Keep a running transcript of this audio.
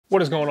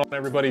What is going on,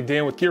 everybody?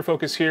 Dan with Gear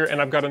Focus here,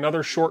 and I've got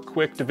another short,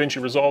 quick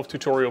Davinci Resolve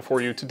tutorial for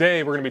you.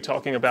 Today, we're going to be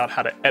talking about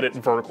how to edit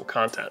vertical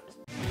content.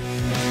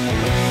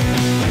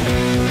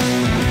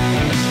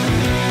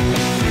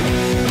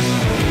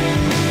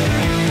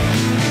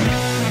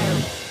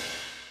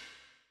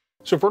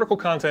 So vertical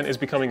content is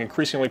becoming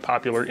increasingly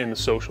popular in the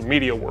social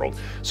media world.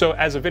 So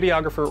as a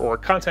videographer or a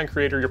content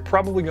creator, you're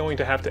probably going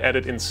to have to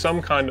edit in some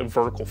kind of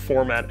vertical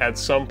format at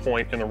some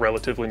point in the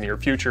relatively near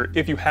future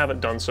if you haven't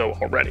done so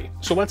already.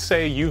 So let's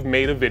say you've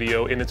made a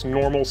video in its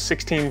normal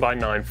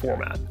 16:9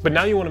 format, but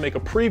now you want to make a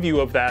preview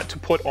of that to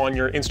put on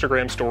your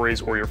Instagram stories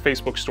or your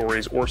Facebook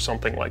stories or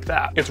something like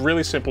that. It's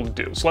really simple to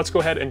do. So let's go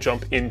ahead and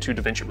jump into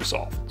Davinci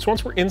Resolve. So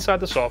once we're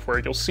inside the software,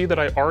 you'll see that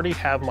I already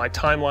have my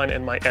timeline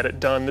and my edit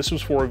done. This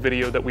was for a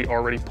video that we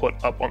already put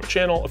up on the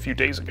channel a few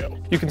days ago.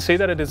 You can see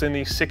that it is in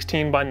the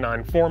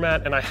 16:9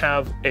 format, and I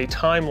have a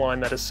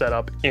timeline that is set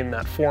up in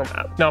that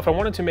format. Now, if I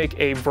wanted to make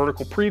a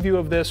vertical preview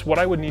of this, what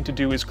I would need to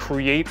do is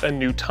create a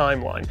new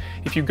timeline.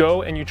 If you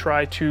go and you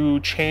try to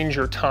change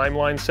your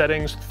timeline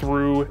settings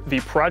through the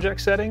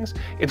project settings,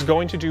 it's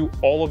going to do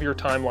all of your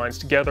timelines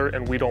together,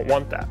 and we don't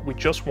want that. We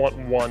just want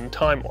one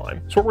timeline.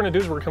 So what we're gonna do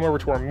is we're gonna come over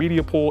to our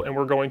media pool, and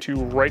we're going to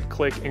right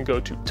click and go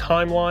to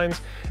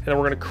timelines, and then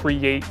we're gonna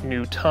create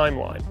new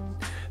timeline.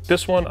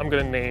 This one I'm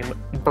going to name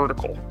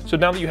vertical. So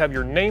now that you have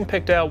your name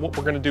picked out, what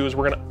we're going to do is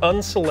we're going to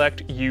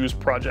unselect use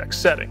project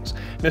settings.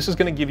 This is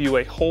going to give you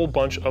a whole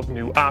bunch of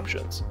new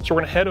options. So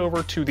we're going to head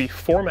over to the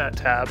format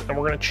tab, and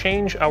we're going to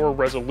change our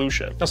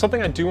resolution. Now,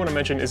 something I do want to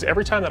mention is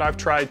every time that I've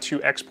tried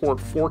to export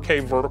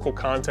 4K vertical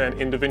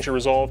content in Davinci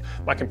Resolve,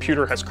 my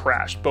computer has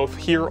crashed, both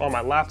here on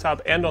my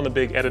laptop and on the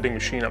big editing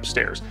machine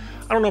upstairs.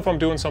 I don't know if I'm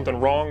doing something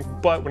wrong,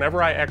 but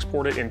whenever I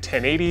export it in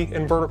 1080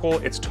 in vertical,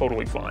 it's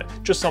totally fine.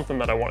 Just something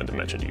that I wanted to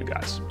mention to you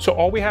guys. So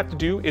all we have to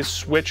do is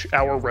switch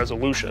our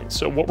resolution.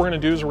 So what we're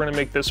going to do is we're going to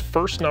make this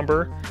first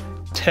number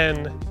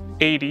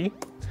 1080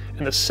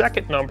 and the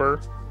second number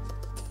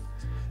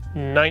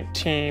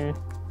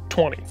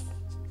 1920.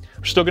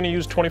 We're still going to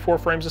use 24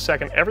 frames a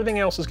second. Everything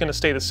else is going to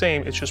stay the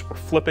same. It's just we're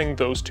flipping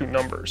those two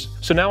numbers.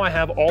 So now I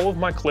have all of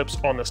my clips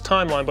on this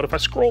timeline, but if I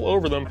scroll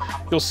over them,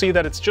 you'll see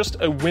that it's just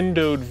a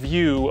windowed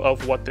view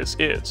of what this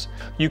is.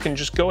 You can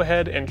just go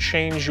ahead and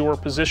change your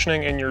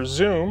positioning and your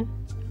zoom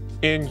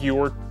in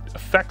your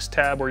effects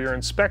tab or your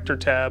inspector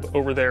tab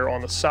over there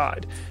on the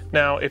side.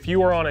 Now, if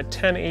you are on a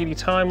 1080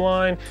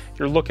 timeline,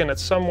 you're looking at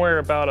somewhere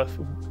about a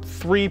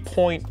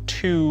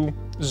 3.2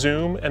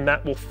 zoom, and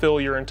that will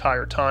fill your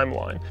entire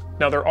timeline.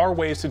 Now, there are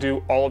ways to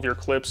do all of your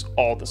clips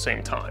all at the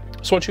same time.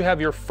 So once you have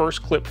your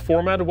first clip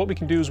formatted, what we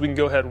can do is we can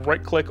go ahead and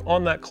right click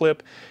on that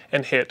clip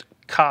and hit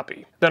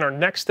copy. Then our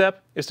next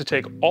step is to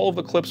take all of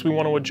the clips we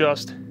want to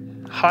adjust,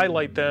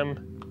 highlight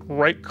them,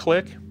 right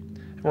click,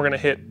 we're going to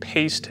hit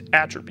paste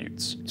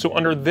attributes. So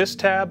under this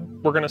tab,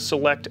 we're going to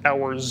select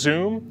our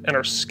zoom and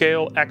our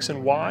scale X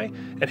and Y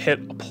and hit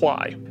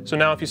apply. So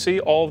now if you see,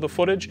 all of the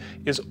footage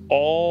is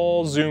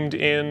all zoomed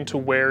in to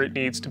where it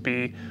needs to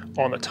be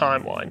on the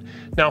timeline.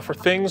 Now for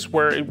things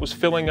where it was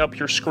filling up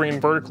your screen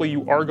vertically,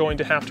 you are going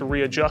to have to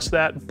readjust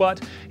that,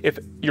 but if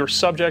your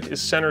subject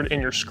is centered in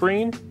your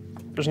screen,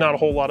 there's not a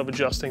whole lot of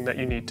adjusting that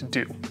you need to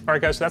do. All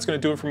right, guys, so that's going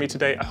to do it for me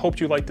today. I hope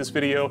you liked this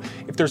video.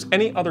 If there's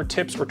any other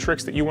tips or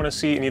tricks that you want to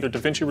see in either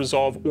Davinci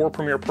Resolve or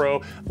Premiere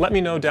Pro, let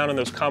me know down in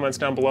those comments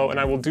down below, and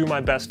I will do my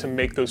best to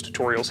make those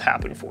tutorials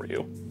happen for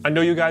you. I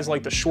know you guys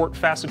like the short,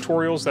 fast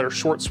tutorials that are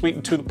short, sweet,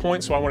 and to the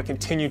point, so I want to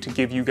continue to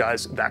give you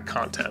guys that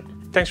content.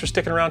 Thanks for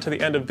sticking around to the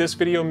end of this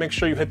video. Make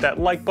sure you hit that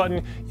like button,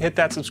 you hit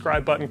that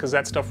subscribe button, because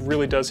that stuff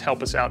really does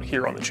help us out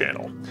here on the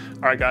channel.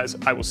 All right, guys,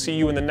 I will see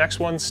you in the next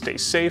one. Stay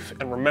safe,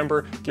 and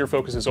remember, Gear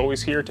Focus is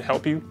always here to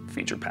help you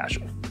feed your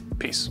passion.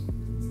 Peace.